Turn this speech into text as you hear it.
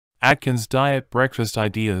Atkins Diet Breakfast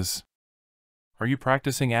Ideas. Are you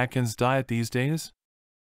practicing Atkins diet these days?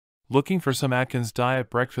 Looking for some Atkins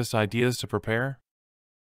diet breakfast ideas to prepare?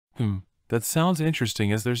 That sounds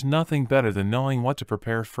interesting, as there's nothing better than knowing what to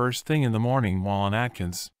prepare first thing in the morning while on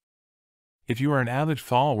Atkins. If you are an avid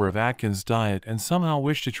follower of Atkins diet and somehow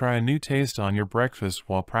wish to try a new taste on your breakfast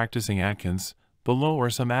while practicing Atkins, below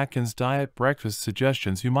are some Atkins diet breakfast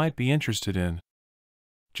suggestions you might be interested in.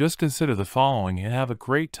 Just consider the following and have a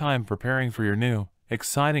great time preparing for your new,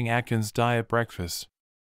 exciting Atkins diet breakfast.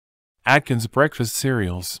 Atkins breakfast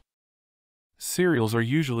cereals. Cereals are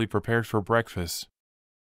usually prepared for breakfast.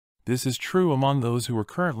 This is true among those who are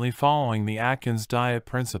currently following the Atkins diet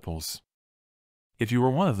principles. If you are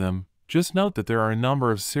one of them, just note that there are a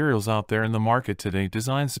number of cereals out there in the market today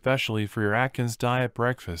designed specially for your Atkins diet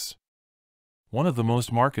breakfast. One of the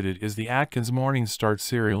most marketed is the Atkins Morning Start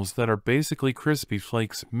cereals that are basically crispy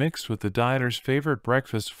flakes mixed with the dieter's favorite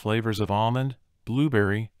breakfast flavors of almond,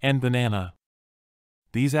 blueberry, and banana.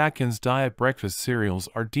 These Atkins diet breakfast cereals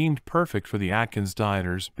are deemed perfect for the Atkins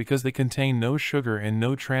dieters because they contain no sugar and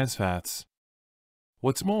no trans fats.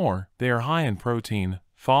 What's more, they are high in protein,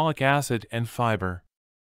 folic acid, and fiber.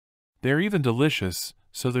 They're even delicious,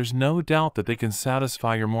 so there's no doubt that they can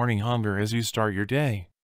satisfy your morning hunger as you start your day.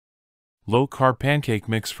 Low-carb pancake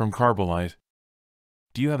mix from Carbolite.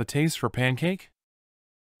 Do you have a taste for pancake?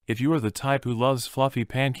 If you are the type who loves fluffy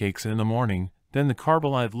pancakes in the morning, then the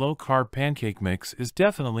Carbolite low-carb pancake mix is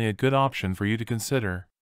definitely a good option for you to consider.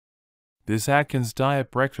 This Atkins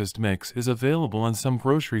diet breakfast mix is available in some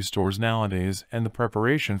grocery stores nowadays, and the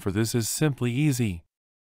preparation for this is simply easy.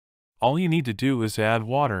 All you need to do is to add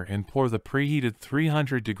water and pour the preheated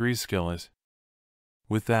 300-degree skillet.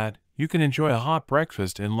 With that, you can enjoy a hot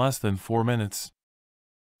breakfast in less than 4 minutes.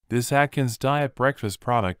 This Atkins diet breakfast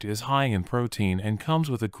product is high in protein and comes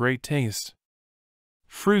with a great taste.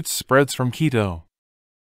 Fruit spreads from keto.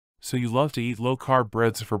 So you love to eat low-carb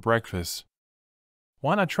breads for breakfast?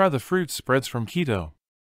 Why not try the fruit spreads from keto?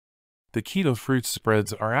 The keto fruit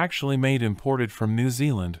spreads are actually made imported from New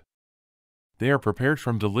Zealand. They are prepared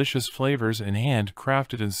from delicious flavors and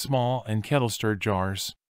handcrafted in small and kettle-stirred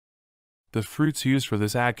jars. The fruits used for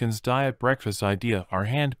this Atkins diet breakfast idea are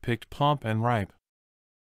hand-picked, plump, and ripe.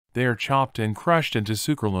 They are chopped and crushed into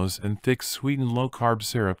sucralose and thick sweetened low-carb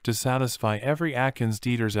syrup to satisfy every Atkins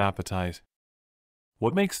eater's appetite.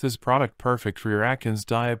 What makes this product perfect for your Atkins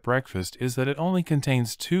diet breakfast is that it only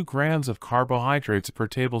contains 2 grams of carbohydrates per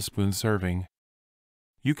tablespoon serving.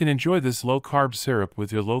 You can enjoy this low-carb syrup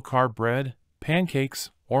with your low-carb bread, pancakes,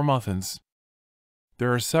 or muffins.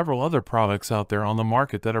 There are several other products out there on the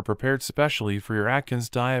market that are prepared specially for your Atkins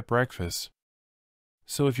diet breakfast.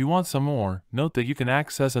 So if you want some more, note that you can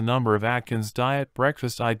access a number of Atkins diet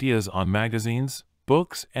breakfast ideas on magazines,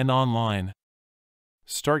 books, and online.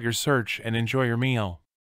 Start your search and enjoy your meal.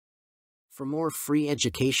 For more free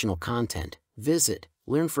educational content, visit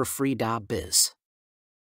learnforfree.biz.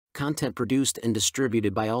 Content produced and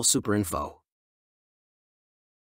distributed by AllSuperInfo.